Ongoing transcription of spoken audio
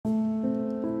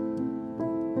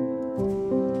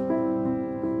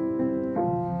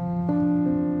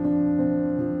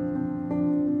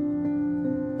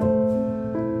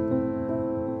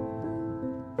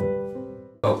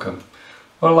welcome.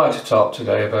 What I'd like to talk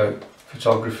today about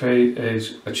photography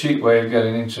is a cheap way of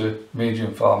getting into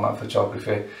medium format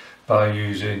photography by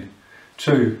using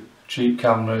two cheap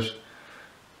cameras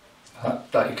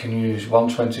that you can use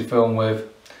 120 film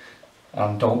with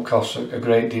and don't cost a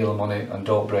great deal of money and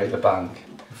don't break the bank.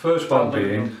 The first one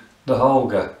being the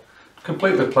Holga,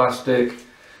 completely plastic,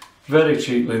 very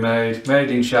cheaply made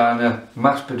in China,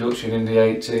 mass production in the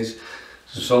 80s,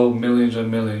 sold millions and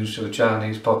millions to the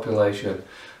Chinese population.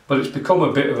 But it's become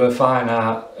a bit of a fine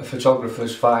art, a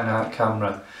photographer's fine art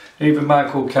camera. Even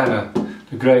Michael Kenner,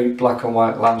 the great black and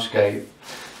white landscape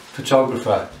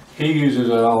photographer, he uses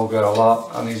an Holga a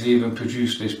lot, and he's even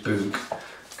produced this book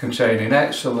containing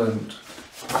excellent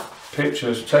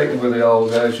pictures taken with the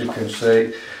Holga. As you can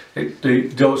see,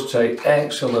 it does take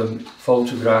excellent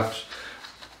photographs.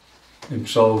 And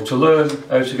so to learn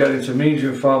how to get into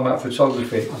medium format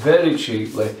photography very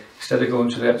cheaply, instead of going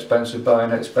to the expensive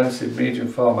buying expensive medium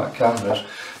format cameras, I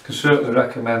can certainly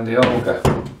recommend the Holga.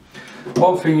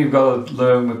 One thing you've got to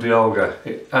learn with the Holga,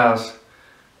 it has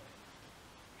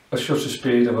a shutter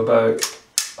speed of about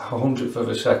 100th of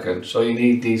a second, so you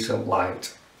need decent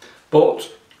light. But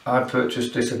I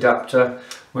purchased this adapter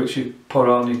which you put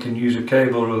on. You can use a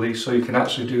cable release, so you can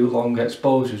actually do long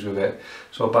exposures with it.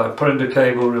 So by putting the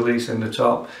cable release in the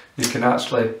top, you can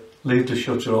actually leave the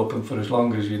shutter open for as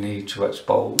long as you need to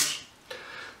expose.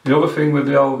 The other thing with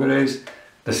the Holga is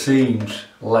the seams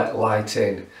let light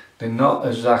in. They're not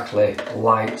exactly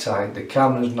light tight. The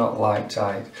camera's not light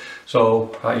tight.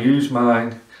 So I use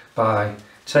mine by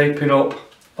taping up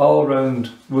all around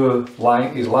where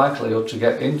light is likely to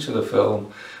get into the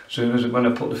film. As soon as when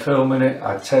I put the film in it,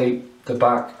 I tape the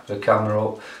back of the camera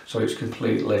up so it's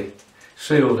completely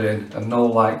sealed in and no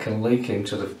light can leak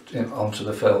onto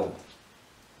the film.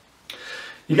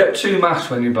 You get two masks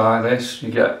when you buy this.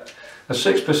 You get a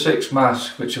 6x6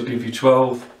 mask which will give you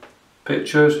 12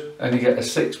 pictures, and you get a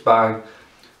 6x4,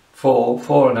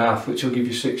 4.5 which will give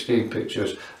you 16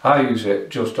 pictures. I use it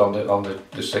just on the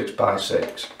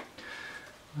 6x6.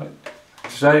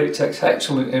 So it takes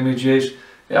excellent images.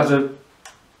 It has a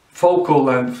focal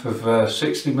length of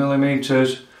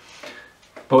 60mm,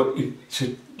 but you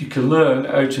can learn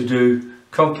how to do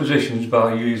compositions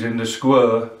by using the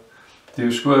square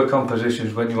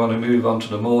compositions when you want to move on to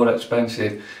the more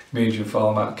expensive medium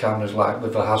format cameras like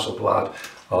with a Hasselblad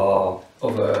or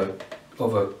other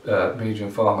medium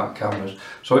format cameras.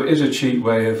 So it is a cheap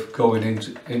way of going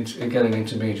into getting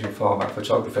into medium format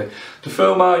photography. The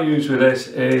film I use with this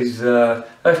is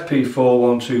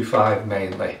FP4125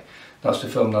 mainly. That's the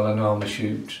film that I normally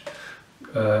shoot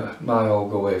my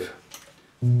Holga with.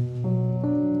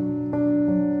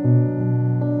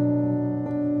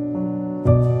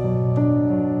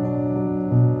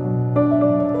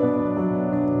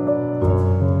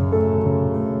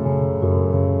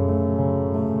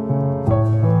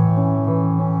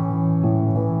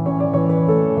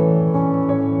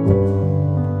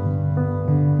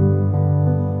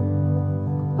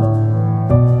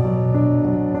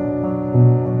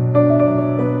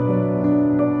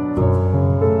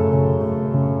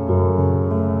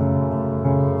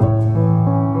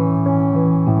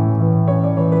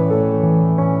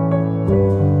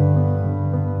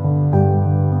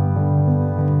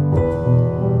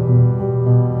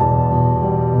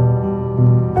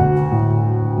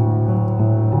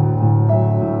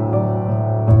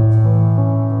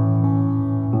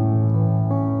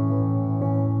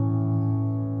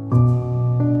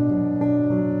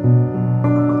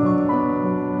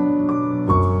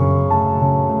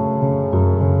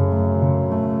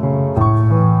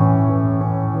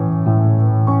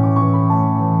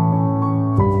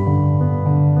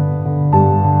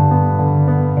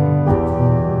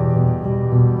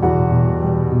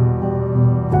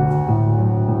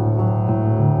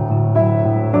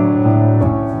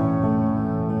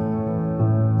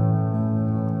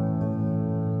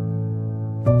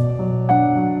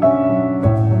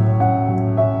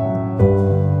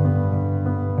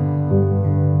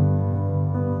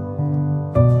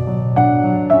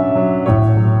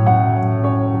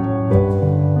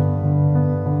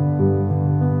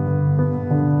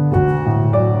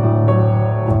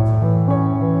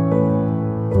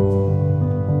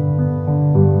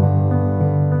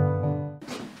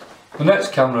 The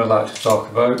next camera I'd like to talk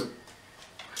about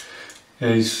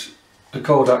is the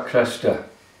Kodak Cresta.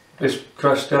 This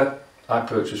Cresta I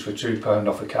purchased for £2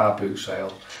 off a car boot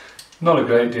sale. Not a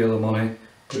great deal of money,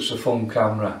 but it's a fun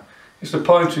camera. It's the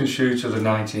point and shoot of the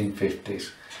 1950s.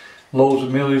 Loads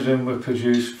of millions of them were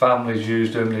produced, families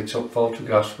used them, they took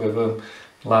photographs with them,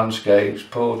 landscapes,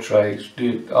 portraits,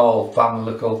 all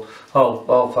family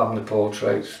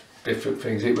portraits, different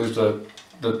things. It was the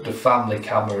the family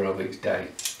camera of its day.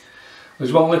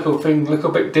 There's one little thing,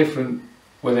 little bit different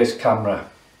with this camera.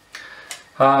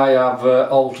 I have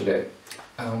altered it,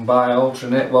 and by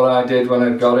altering it, what I did when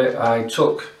I got it, I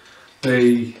took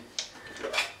the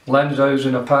lens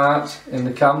housing apart in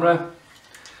the camera,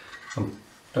 and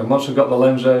then once I've got the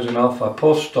lens housing off, I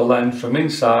pushed the lens from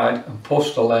inside and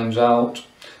pushed the lens out,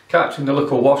 catching the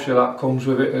little washer that comes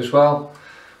with it as well.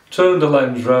 Turned the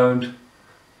lens round,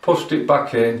 pushed it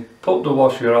back in, put the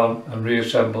washer on and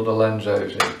reassembled the lens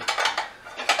housing.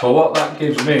 But what that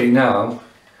gives me now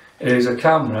is a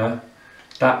camera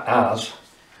that has,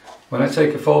 when I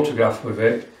take a photograph with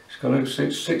it, it's going to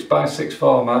 6x6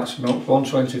 formats, not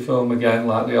 120 film again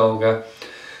like the Olga.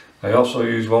 I also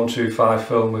use 125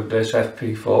 film with this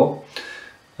FP4,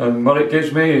 and what it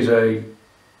gives me is a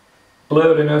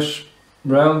blurriness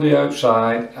round the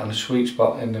outside and a sweet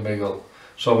spot in the middle.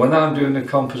 So when I'm doing the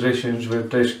compositions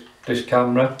with this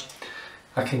camera,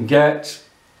 I can get,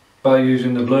 by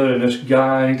using the blurriness,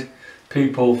 guide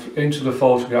people into the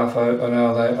photograph and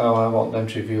how I want them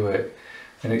to view it.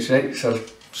 And it's a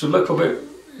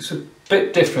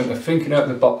bit different, of thinking out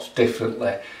the box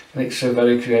differently, and it's a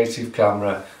very creative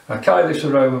camera. I carry this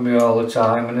around with me all the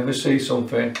time, and if I see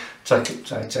something, I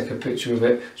take a picture of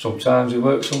it. Sometimes it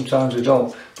works, sometimes it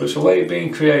don't, but it's a way of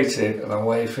being creative and a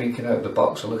way of thinking out the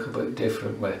box a little bit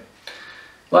differently.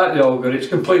 Like the Olga, it's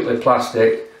completely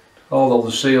plastic, although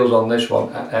the seals on this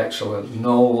one are excellent.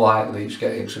 No light leaks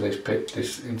get into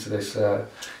this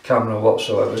camera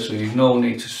whatsoever, so you've no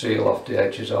need to seal off the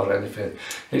edges or anything.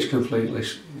 It's completely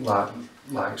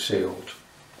like sealed.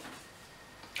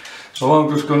 So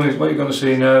what you're going to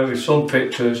see now is some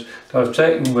pictures that I've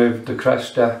taken with the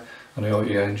Cresta, and I hope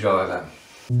you enjoy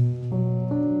them.